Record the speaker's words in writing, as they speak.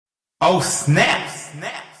Oh, snap!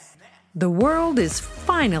 The world is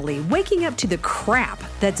finally waking up to the crap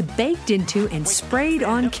that's baked into and sprayed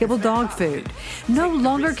on kibble dog food. No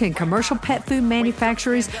longer can commercial pet food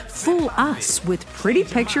manufacturers fool us with pretty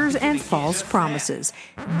pictures and false promises.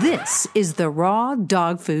 This is the raw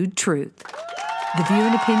dog food truth. The view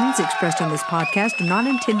and opinions expressed on this podcast are not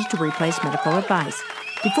intended to replace medical advice.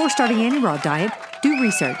 Before starting any raw diet, do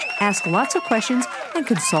research, ask lots of questions, and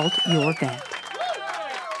consult your vet.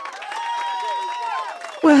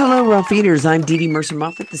 Well, hello, Raw Feeders. I'm Dee Dee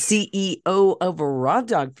Mercer-Moffat, the CEO of Raw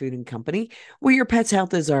Dog Food and Company, where your pet's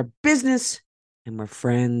health is our business and we're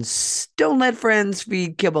friends. Don't let friends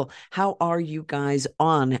feed kibble. How are you guys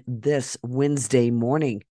on this Wednesday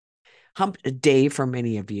morning? Hump day for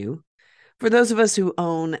many of you. For those of us who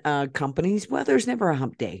own companies, well, there's never a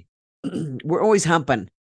hump day. We're always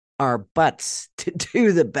humping our butts to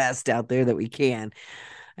do the best out there that we can.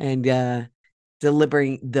 And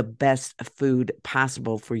delivering the best food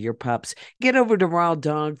possible for your pups. Get over to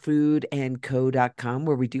rawdogfoodandco.com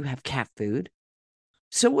where we do have cat food.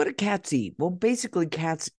 So what do cats eat? Well, basically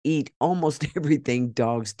cats eat almost everything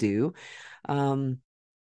dogs do. You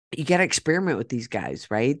got to experiment with these guys,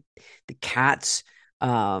 right? The cats,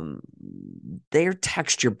 they're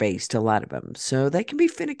texture based, a lot of them. So they can be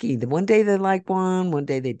finicky. The one day they like one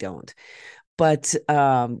day they don't. But,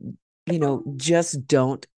 just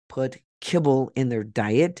don't put kibble in their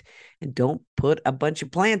diet and don't put a bunch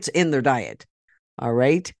of plants in their diet. All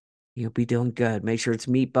right. You'll be doing good. Make sure it's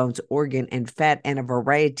meat, bones, organ, and fat, and a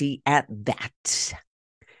variety at that.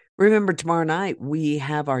 Remember, tomorrow night, we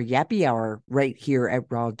have our Yappy Hour right here at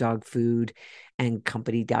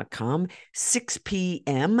rawdogfoodandcompany.com, 6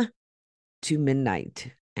 p.m. to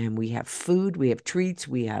midnight. And we have food, we have treats,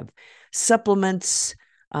 we have supplements.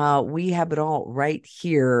 We have it all right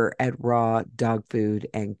here at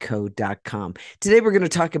rawdogfoodandco.com. Today, we're going to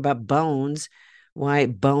talk about bones, why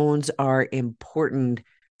bones are important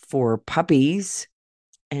for puppies,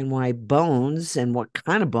 and why bones and what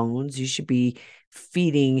kind of bones you should be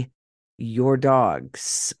feeding your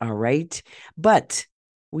dogs. All right. But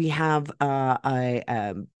we have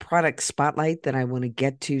a product spotlight that I want to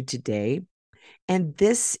get to today. And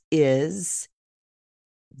this is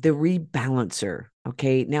the Rebalancer.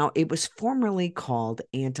 Okay, now it was formerly called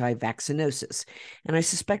anti-vaccinosis, and I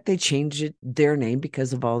suspect they changed their name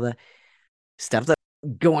because of all the stuff that's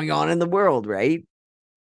going on in the world, right?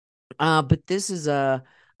 But this is a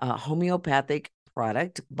homeopathic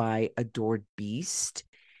product by Adored Beast.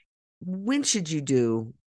 When should you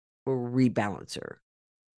do a Rebalancer?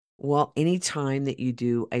 Well, anytime that you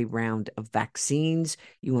do a round of vaccines,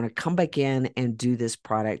 you want to come back in and do this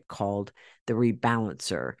product called the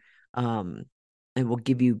Rebalancer. And will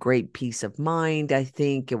give you great peace of mind. I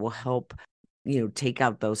think it will help, take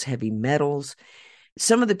out those heavy metals.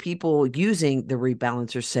 Some of the people using the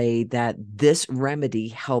Rebalancer say that this remedy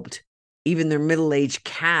helped even their middle-aged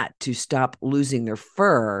cat to stop losing their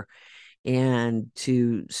fur and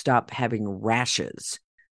to stop having rashes.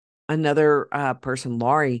 Another person,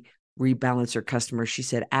 Laurie, Rebalancer customer, she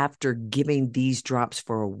said after giving these drops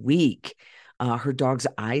for a week, her dog's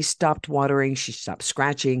eyes stopped watering, she stopped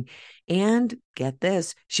scratching, and get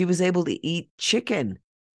this, she was able to eat chicken,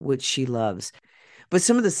 which she loves. But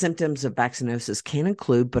some of the symptoms of vaccinosis can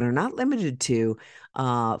include, but are not limited to,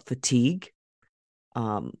 fatigue,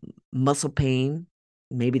 muscle pain.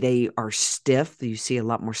 Maybe they are stiff. You see a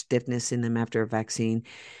lot more stiffness in them after a vaccine.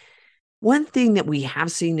 One thing that we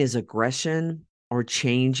have seen is aggression or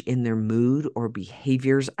change in their mood or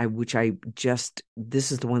behaviors,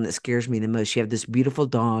 this is the one that scares me the most. You have this beautiful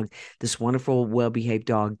dog, this wonderful, well-behaved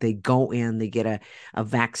dog. They go in, they get a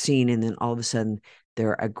vaccine, and then all of a sudden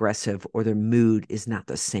they're aggressive or their mood is not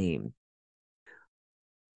the same.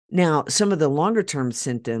 Now, some of the longer-term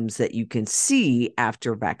symptoms that you can see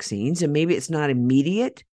after vaccines, and maybe it's not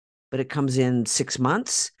immediate, but it comes in 6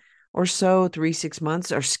 months or so, 3-6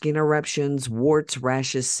 months, are skin eruptions, warts,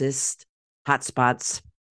 rashes, cysts, hot spots.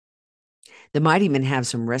 They might even have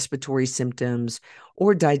some respiratory symptoms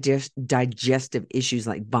or digestive issues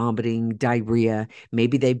like vomiting, diarrhea.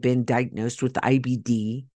 Maybe they've been diagnosed with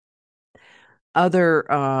IBD.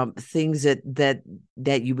 Other things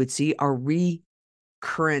that you would see are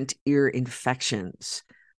recurrent ear infections.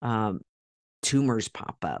 Tumors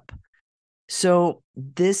pop up. So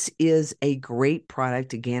this is a great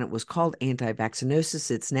product. Again, it was called anti-vaccinosis.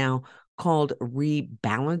 It's now called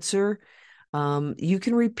Rebalancer. You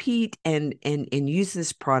can repeat and use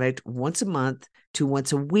this product once a month to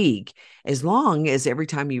once a week, as long as every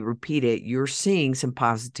time you repeat it, you're seeing some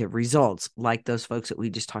positive results, like those folks that we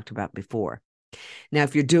just talked about before. Now,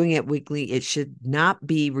 if you're doing it weekly, it should not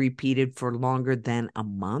be repeated for longer than a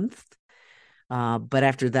month. But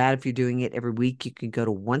after that, if you're doing it every week, you can go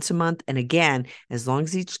to once a month. And again, as long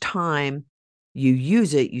as each time you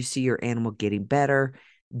use it, you see your animal getting better,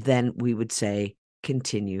 then we would say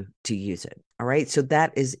continue to use it. All right. So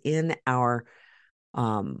that is in our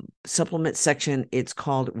supplement section. It's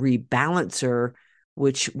called Rebalancer,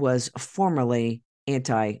 which was formerly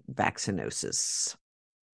anti-vaccinosis.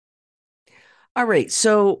 All right,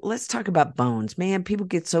 so let's talk about bones. Man, people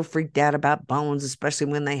get so freaked out about bones, especially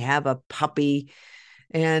when they have a puppy.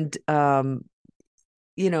 And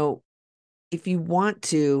you know, if you want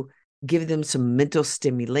to give them some mental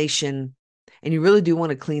stimulation and you really do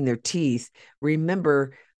want to clean their teeth,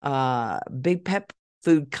 remember big pet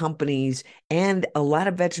food companies and a lot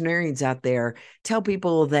of veterinarians out there tell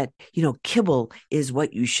people that, kibble is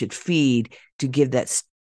what you should feed to give that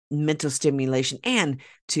mental stimulation and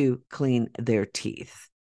to clean their teeth.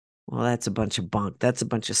 Well, that's a bunch of bunk. That's a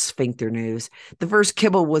bunch of sphincter news. The first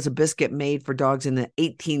kibble was a biscuit made for dogs in the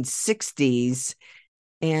 1860s,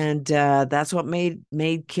 and that's what made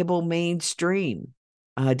kibble mainstream.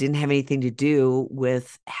 It didn't have anything to do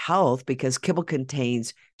with health because kibble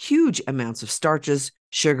contains huge amounts of starches,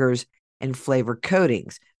 sugars, and flavor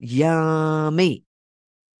coatings. Yummy.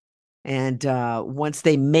 And once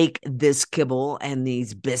they make this kibble and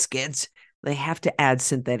these biscuits, they have to add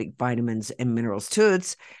synthetic vitamins and minerals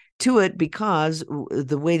to it because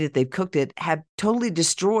the way that they've cooked it had totally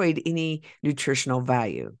destroyed any nutritional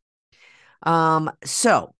value.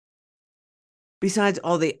 So besides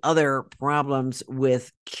all the other problems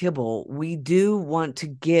with kibble, we do want to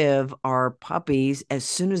give our puppies, as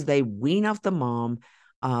soon as they wean off the mom,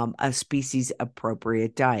 a species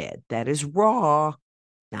appropriate diet that is raw,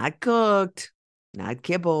 not cooked, not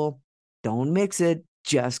kibble. Don't mix it.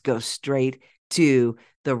 Just go straight to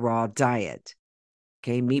the raw diet.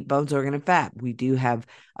 Okay, meat, bones, organ, and fat. We do have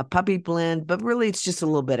a puppy blend, but really it's just a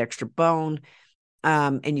little bit extra bone.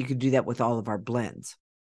 And you can do that with all of our blends.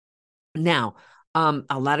 Now, a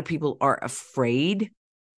lot of people are afraid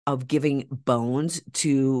of giving bones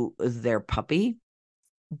to their puppy,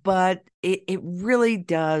 but it really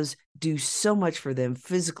does do so much for them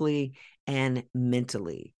physically and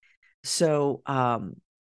mentally. So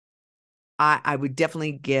I would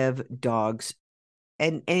definitely give dogs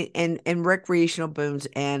and recreational bones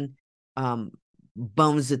and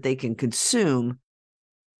bones that they can consume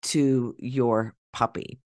to your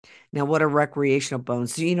puppy. Now, what are recreational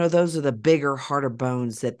bones? So, those are the bigger, harder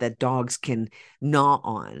bones that dogs can gnaw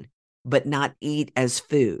on, but not eat as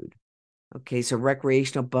food. Okay, so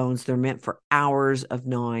recreational bones, they're meant for hours of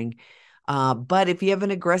gnawing. But if you have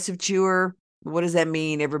an aggressive chewer, what does that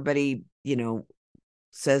mean? Everybody,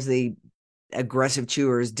 says the aggressive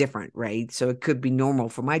chewer is different, right? So it could be normal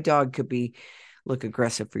for my dog, could be look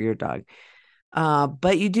aggressive for your dog.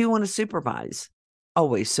 But you do want to supervise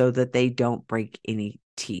always so that they don't break any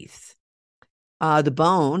teeth. The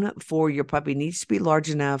bone for your puppy needs to be large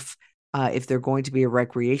enough. If they're going to be a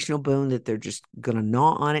recreational bone that they're just going to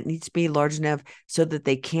gnaw on, it needs to be large enough so that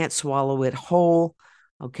they can't swallow it whole.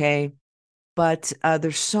 Okay. But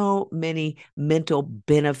there's so many mental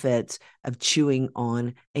benefits of chewing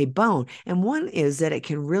on a bone. And one is that it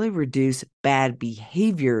can really reduce bad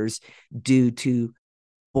behaviors due to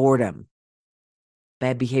boredom.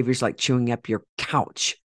 Bad behaviors like chewing up your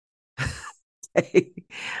couch.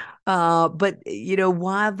 But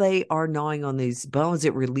while they are gnawing on these bones,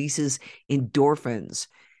 it releases endorphins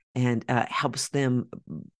and helps them,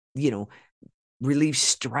 relieve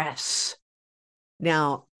stress.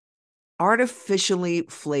 Now, artificially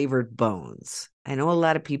flavored bones. I know a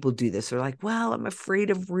lot of people do this. They're like, well, I'm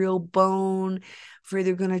afraid of real bone, afraid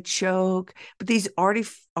they're going to choke. But these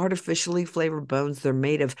artificially flavored bones, they're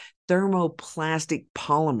made of thermoplastic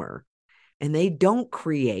polymer. And they don't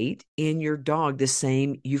create in your dog the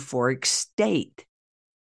same euphoric state.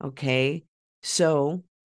 Okay. So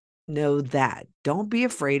know that. Don't be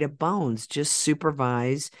afraid of bones. Just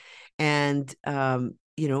supervise and,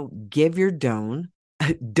 give your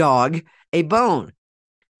dog a bone.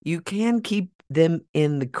 You can keep them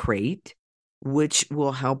in the crate, which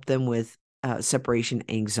will help them with separation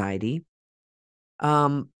anxiety.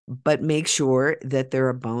 But make sure that they're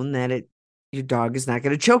a bone that your dog is not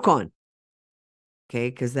going to choke on. Okay,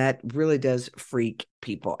 because that really does freak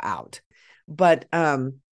people out. But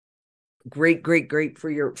great for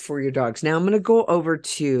your dogs. Now I'm going to go over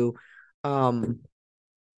to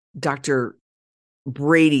Dr.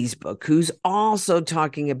 Brady's book, who's also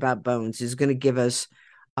talking about bones. He's going to give us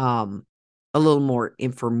a little more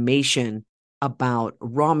information about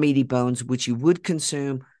raw meaty bones, which you would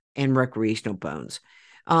consume, and recreational bones.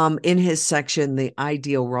 In his section, the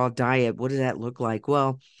ideal raw diet, what does that look like?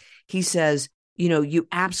 Well, he says, you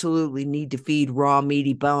absolutely need to feed raw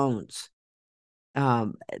meaty bones.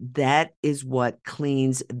 That is what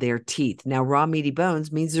cleans their teeth. Now, raw meaty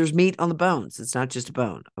bones means there's meat on the bones. It's not just a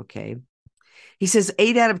bone. Okay. He says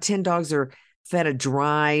 8 out of 10 dogs are fed a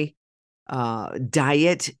dry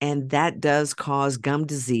diet, and that does cause gum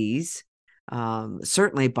disease,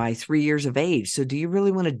 certainly by 3 years of age. So do you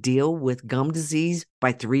really want to deal with gum disease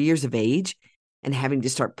by 3 years of age and having to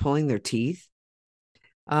start pulling their teeth?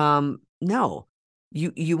 No,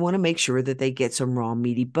 you want to make sure that they get some raw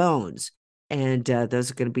meaty bones. And those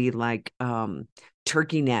are going to be like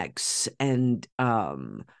turkey necks and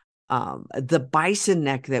the bison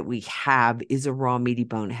neck that we have is a raw meaty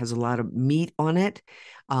bone. It has a lot of meat on it.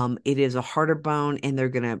 It is a harder bone, and they're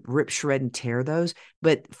going to rip, shred, and tear those.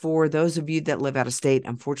 But for those of you that live out of state,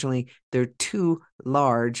 unfortunately, they're too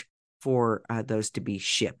large for those to be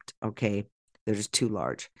shipped. Okay, they're just too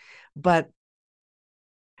large. But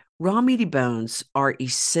raw meaty bones are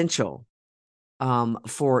essential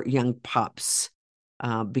for young pups.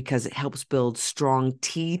 Because it helps build strong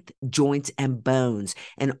teeth, joints, and bones,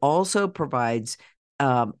 and also provides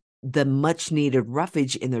the much needed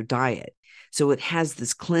roughage in their diet. So it has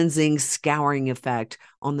this cleansing, scouring effect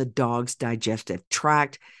on the dog's digestive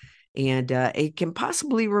tract, and it can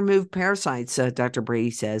possibly remove parasites, Dr. Brady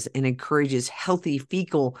says, and encourages healthy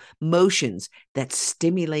fecal motions that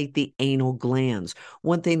stimulate the anal glands.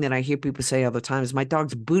 One thing that I hear people say all the time is, my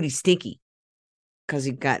dog's booty stinky because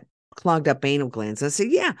he got clogged up anal glands. I say,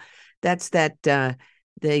 yeah, that's that.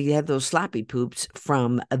 They have those sloppy poops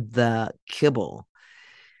from the kibble.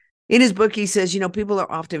 In his book, he says, people are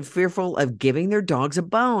often fearful of giving their dogs a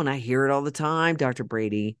bone. I hear it all the time, Dr.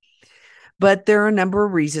 Brady. But there are a number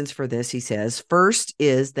of reasons for this, he says. First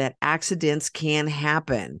is that accidents can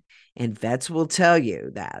happen, and vets will tell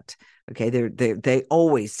you that. Okay, they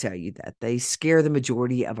always tell you that. They scare the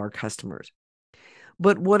majority of our customers.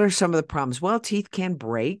 But what are some of the problems? Well, teeth can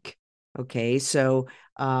break. Okay, so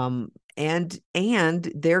and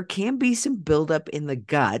there can be some buildup in the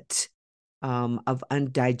gut of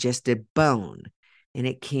undigested bone, and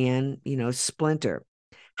it can, splinter.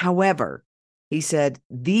 However, he said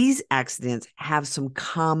these accidents have some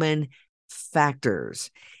common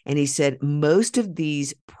factors, and he said most of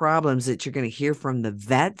these problems that you're going to hear from the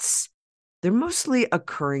vets, they're mostly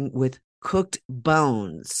occurring with cooked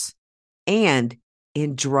bones and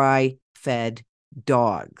in dry fed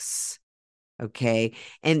dogs. Okay.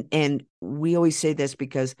 And we always say this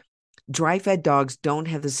because dry fed dogs don't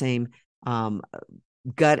have the same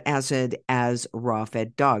gut acid as raw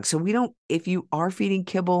fed dogs. So if you are feeding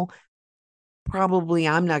kibble, probably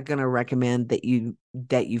I'm not going to recommend that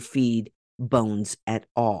you feed bones at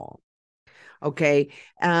all. Okay.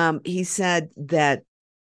 He said that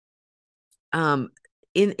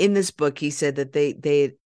in this book, he said that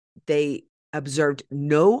they observed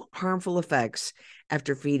no harmful effects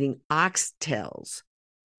after feeding oxtails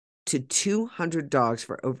to 200 dogs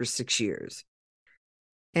for over 6 years.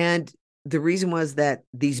 And the reason was that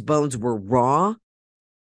these bones were raw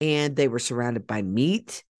and they were surrounded by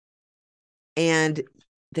meat and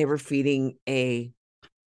they were feeding a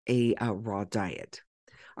raw diet.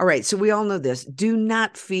 All right, so we all know this. Do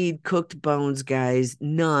not feed cooked bones, guys.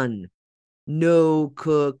 None. No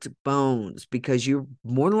cooked bones, because you're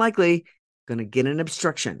more than likely going to get an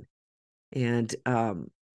obstruction. And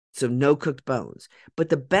so no cooked bones. But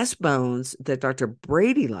the best bones that Dr.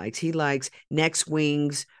 Brady likes, he likes necks,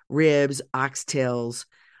 wings, ribs, oxtails.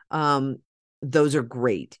 Those are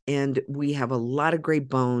great. And we have a lot of great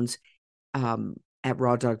bones at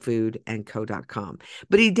rawdogfoodandco.com.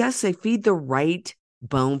 But he does say feed the right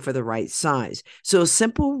bone for the right size. So a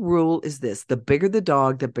simple rule is this: the bigger the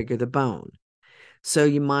dog, the bigger the bone. So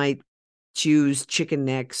you might choose chicken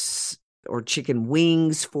necks or chicken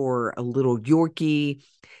wings for a little Yorkie,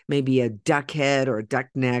 maybe a duck head or a duck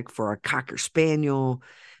neck for a Cocker Spaniel,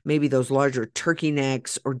 maybe those larger turkey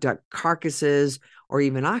necks or duck carcasses, or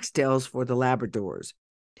even oxtails for the Labradors.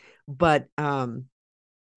 But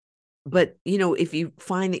if you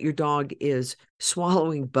find that your dog is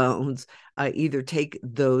swallowing bones, either take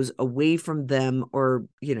those away from them or,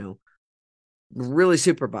 really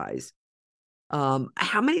supervise.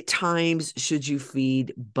 How many times should you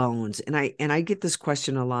feed bones? And I get this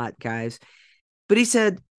question a lot, guys. But he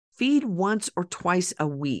said, feed once or twice a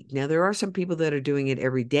week. Now, there are some people that are doing it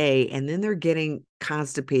every day, and then they're getting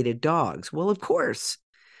constipated dogs. Well, of course.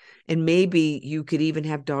 And maybe you could even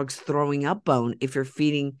have dogs throwing up bone if you're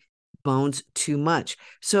feeding bones too much.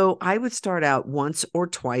 So I would start out once or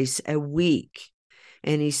twice a week.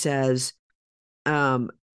 And he says,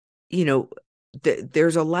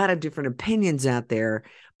 there's a lot of different opinions out there,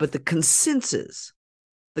 but the consensus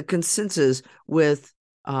with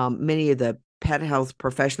many of the pet health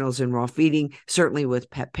professionals in raw feeding, certainly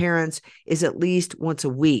with pet parents, is at least once a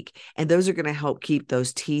week. And those are going to help keep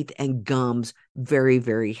those teeth and gums very,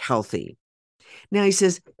 very healthy. Now he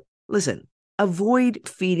says, listen, avoid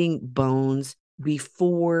feeding bones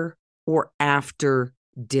before or after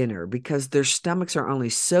dinner because their stomachs are only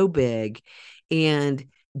so big, and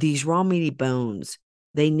these raw meaty bones,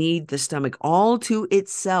 they need the stomach all to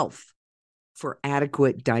itself for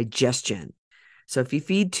adequate digestion. So if you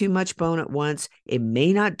feed too much bone at once, it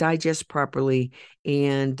may not digest properly,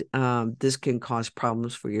 and this can cause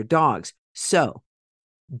problems for your dogs. So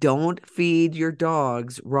don't feed your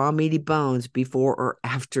dogs raw meaty bones before or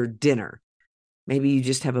after dinner. Maybe you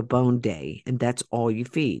just have a bone day and that's all you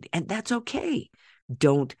feed, and that's okay.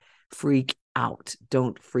 Don't freak out.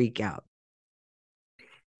 Don't freak out.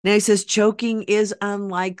 Now he says choking is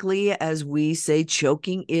unlikely. As we say,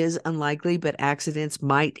 choking is unlikely, but accidents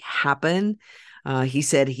might happen. He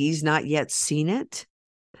said he's not yet seen it,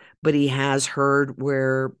 but he has heard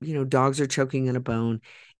where, dogs are choking on a bone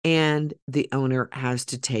and the owner has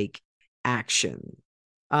to take action.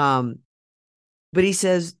 But he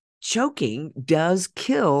says choking does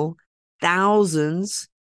kill thousands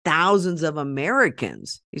of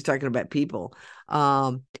Americans. He's talking about people,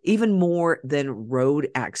 even more than road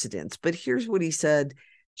accidents. But here's what he said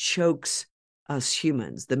chokes us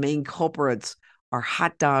humans. The main culprits are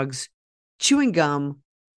hot dogs, chewing gum,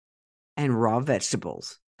 and raw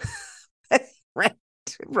vegetables. Right.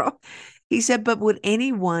 He said, but would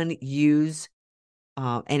anyone use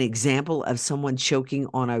an example of someone choking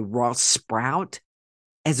on a raw sprout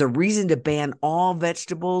as a reason to ban all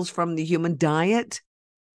vegetables from the human diet?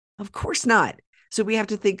 Of course not. So we have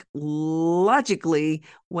to think logically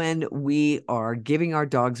when we are giving our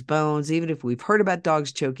dogs bones, even if we've heard about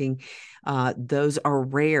dogs choking, those are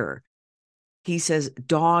rare. He says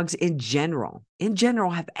dogs in general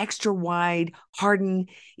have extra wide, hardened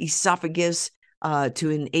esophagus to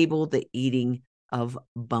enable the eating of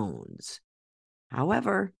bones.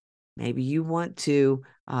 However, maybe you want to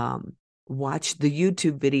watch the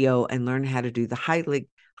YouTube video and learn how to do the Heimlich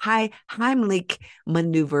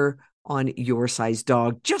maneuver on your size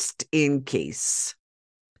dog, just in case.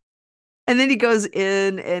 And then he goes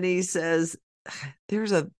in and he says,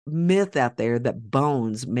 there's a myth out there that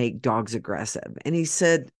bones make dogs aggressive. And he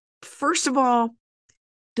said, first of all,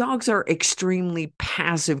 dogs are extremely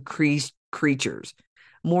passive creatures,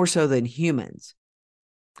 more so than humans.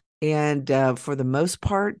 And for the most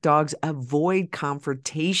part, dogs avoid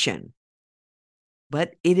confrontation.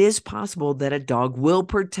 But it is possible that a dog will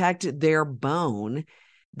protect their bone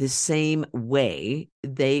the same way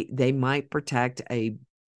they might protect a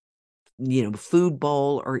food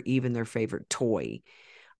bowl or even their favorite toy.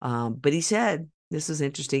 But he said, this is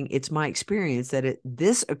interesting, it's my experience that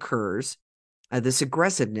this occurs, this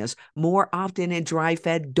aggressiveness, more often in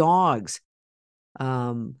dry-fed dogs.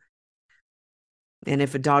 And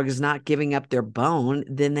if a dog is not giving up their bone,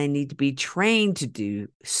 then they need to be trained to do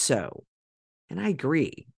so. And I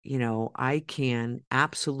agree. I can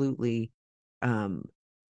absolutely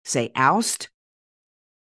say oust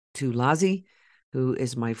to Lazi, who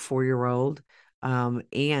is my 4-year-old,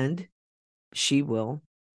 and she will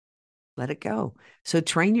let it go. So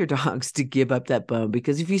train your dogs to give up that bone,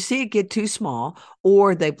 because if you see it get too small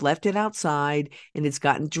or they've left it outside and it's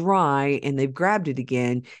gotten dry and they've grabbed it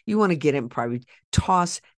again, you want to get it and probably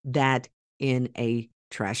toss that in a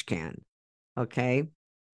trash can. Okay.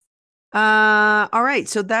 All right.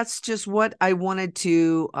 So that's just what I wanted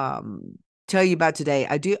to tell you about today.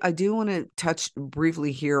 I do want to touch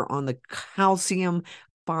briefly here on the calcium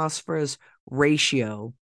phosphorus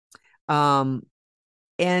ratio. And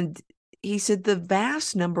he said the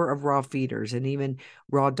vast number of raw feeders and even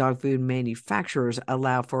raw dog food manufacturers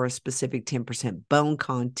allow for a specific 10% bone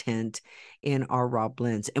content in our raw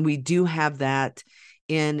blends. And we do have that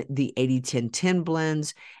in the 80-10-10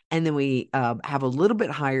 blends. And then we have a little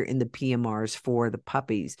bit higher in the PMRs for the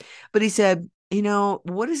puppies. But he said,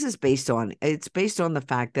 what is this based on? It's based on the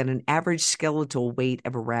fact that an average skeletal weight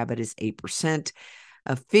of a rabbit is 8%,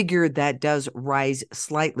 a figure that does rise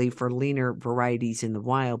slightly for leaner varieties in the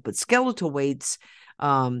wild. But skeletal weights,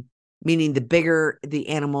 meaning the bigger the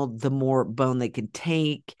animal, the more bone they can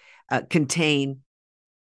contain.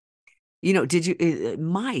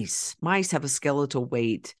 Mice have a skeletal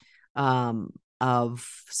weight of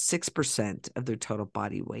 6% of their total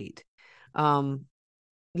body weight.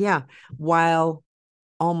 While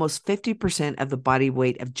almost 50% of the body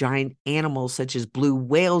weight of giant animals such as blue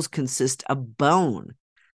whales consist of bone.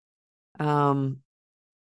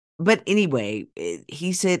 But anyway,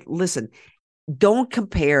 he said, listen, don't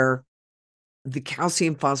compare the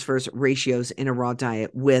calcium phosphorus ratios in a raw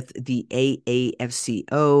diet with the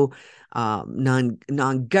AAFCO,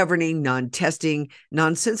 non-governing, non-testing,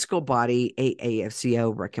 nonsensical body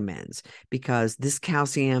AAFCO recommends, because this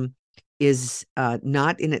calcium is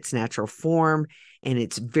not in its natural form, and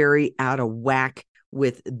it's very out of whack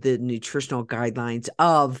with the nutritional guidelines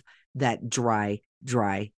of that dry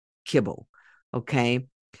kibble. Okay.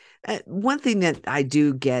 One thing that I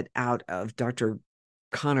do get out of Dr.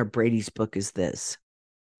 Connor Brady's book is this,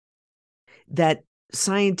 that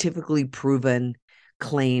scientifically proven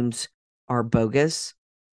claims are bogus,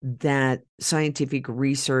 that scientific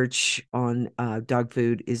research on dog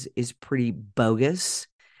food is pretty bogus,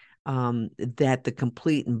 that the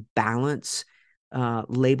complete and balance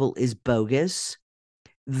label is bogus,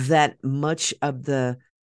 that much of the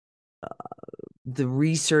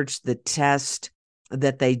research, the test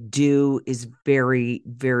that they do is very,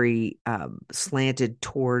 very slanted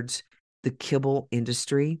towards the kibble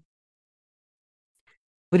industry.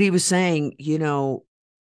 But he was saying,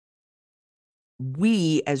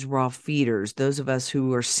 we as raw feeders, those of us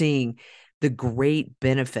who are seeing the great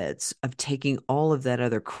benefits of taking all of that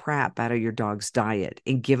other crap out of your dog's diet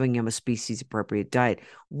and giving him a species appropriate diet,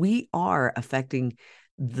 we are affecting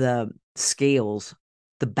the scales,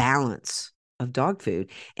 the balance of dog food.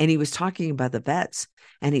 And he was talking about the vets,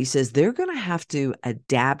 and he says they're going to have to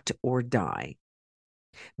adapt or die,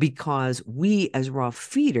 because we as raw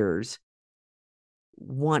feeders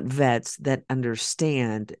want vets that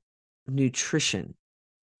understand nutrition,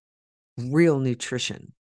 real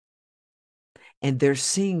nutrition. And they're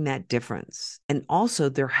seeing that difference. And also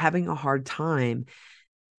they're having a hard time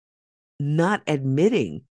not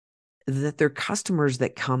admitting that their customers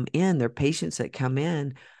that come in, their patients that come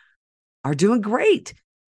in, are doing great.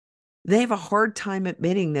 They have a hard time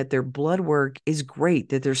admitting that their blood work is great,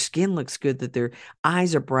 that their skin looks good, that their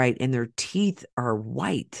eyes are bright, and their teeth are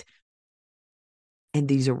white. And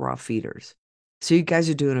these are raw feeders. So you guys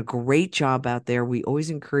are doing a great job out there. We always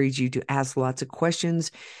encourage you to ask lots of questions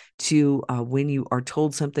to when you are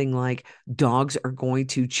told something like dogs are going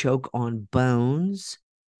to choke on bones.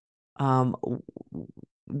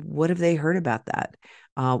 What have they heard about that?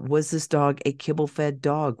 Was this dog a kibble-fed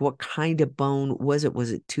dog? What kind of bone was it?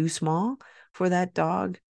 Was it too small for that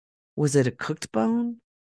dog? Was it a cooked bone?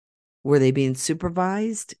 Were they being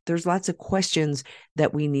supervised? There's lots of questions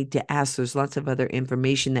that we need to ask. There's lots of other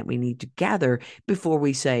information that we need to gather before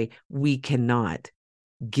we say we cannot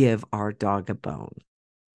give our dog a bone.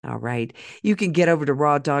 All right. You can get over to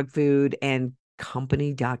Raw Dog Food and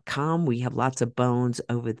Company.com. We have lots of bones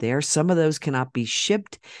over there. Some of those cannot be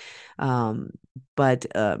shipped, but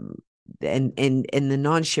and the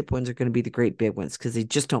non-ship ones are going to be the great big ones, because they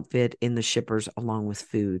just don't fit in the shippers along with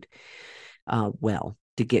food well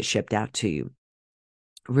to get shipped out to you.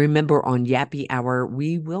 Remember, on Yappy Hour,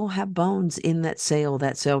 we will have bones in that sale.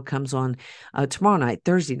 That sale comes on tomorrow night,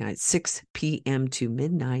 Thursday night, 6 p.m. to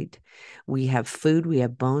midnight. We have food, we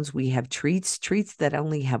have bones, we have treats that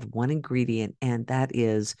only have one ingredient, and that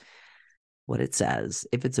is what it says.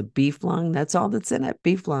 If it's a beef lung, that's all that's in it,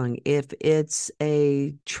 beef lung. If it's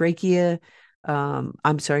a trachea,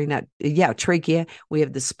 trachea, we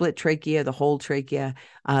have the split trachea, the whole trachea.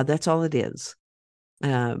 That's all it is.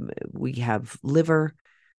 We have liver.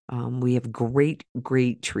 We have great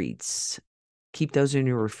treats. Keep those in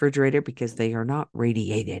your refrigerator, because they are not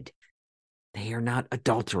radiated. They are not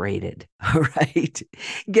adulterated. All right.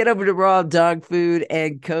 Get over to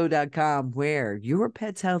rawdogfoodandco.com, where your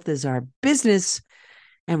pet's health is our business,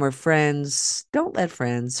 and we're friends. Don't let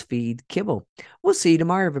friends feed kibble. We'll see you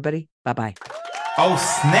tomorrow, everybody. Bye-bye. Oh,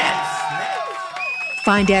 snap.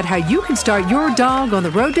 Find out how you can start your dog on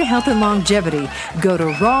the road to health and longevity. Go to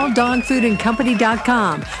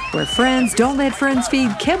rawdogfoodandcompany.com, where friends don't let friends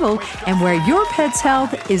feed kibble, and where your pet's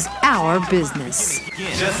health is our business.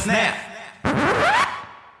 Just snap.